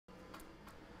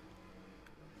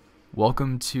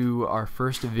Welcome to our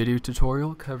first video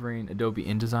tutorial covering Adobe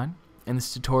InDesign. In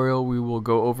this tutorial we will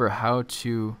go over how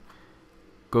to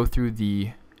go through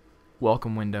the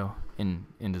welcome window in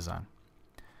InDesign.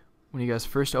 When you guys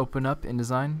first open up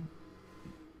InDesign,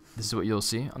 this is what you'll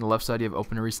see. On the left side you have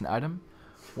open a recent item.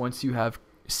 Once you have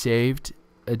saved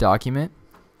a document,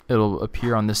 it'll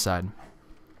appear on this side.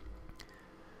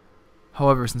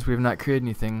 However, since we have not created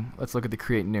anything, let's look at the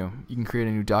create new. You can create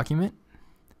a new document,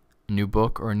 new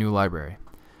book, or a new library.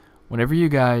 Whenever you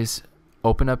guys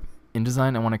open up InDesign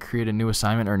and want to create a new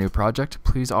assignment or a new project,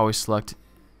 please always select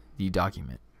the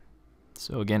document.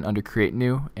 So again, under create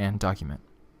new and document.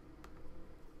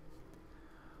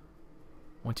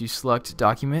 Once you select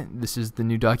document, this is the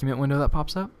new document window that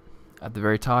pops up. At the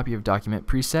very top you have document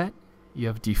preset, you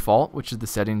have default, which is the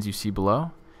settings you see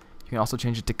below. You can also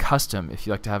change it to custom if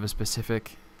you like to have a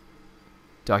specific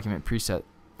document preset.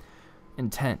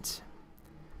 Intent.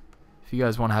 If you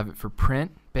guys want to have it for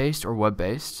print based or web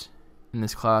based, in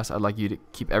this class I'd like you to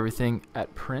keep everything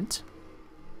at print.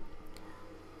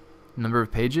 Number of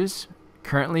pages.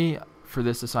 Currently for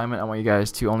this assignment I want you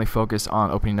guys to only focus on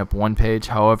opening up one page.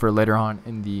 However, later on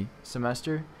in the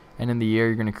semester and in the year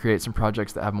you're going to create some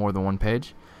projects that have more than one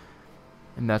page,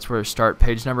 and that's where start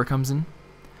page number comes in.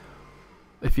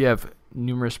 If you have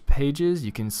numerous pages,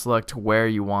 you can select where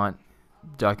you want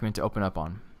the document to open up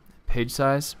on. Page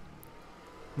size.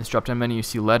 In this drop down menu you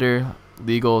see letter,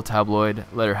 legal, tabloid,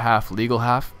 letter half, legal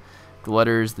half. The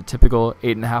letter is the typical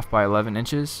 8.5 by 11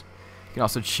 inches. You can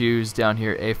also choose down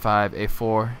here A5,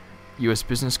 A4, US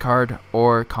business card,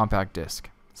 or compact disc.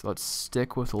 So let's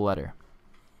stick with the letter.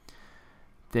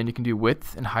 Then you can do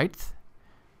width and height.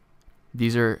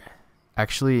 These are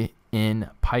actually in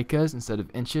picas instead of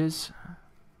inches.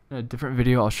 In a different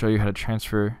video I'll show you how to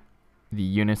transfer the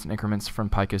units and increments from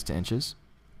picas to inches.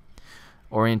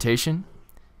 Orientation.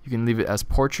 You can leave it as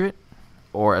portrait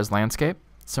or as landscape.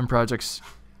 Some projects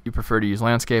you prefer to use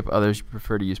landscape, others you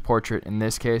prefer to use portrait. In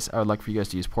this case, I would like for you guys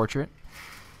to use portrait.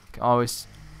 You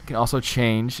can also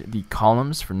change the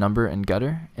columns for number and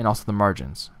gutter, and also the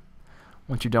margins.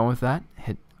 Once you're done with that,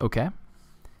 hit OK.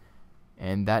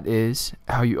 And that is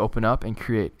how you open up and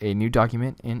create a new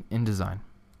document in InDesign.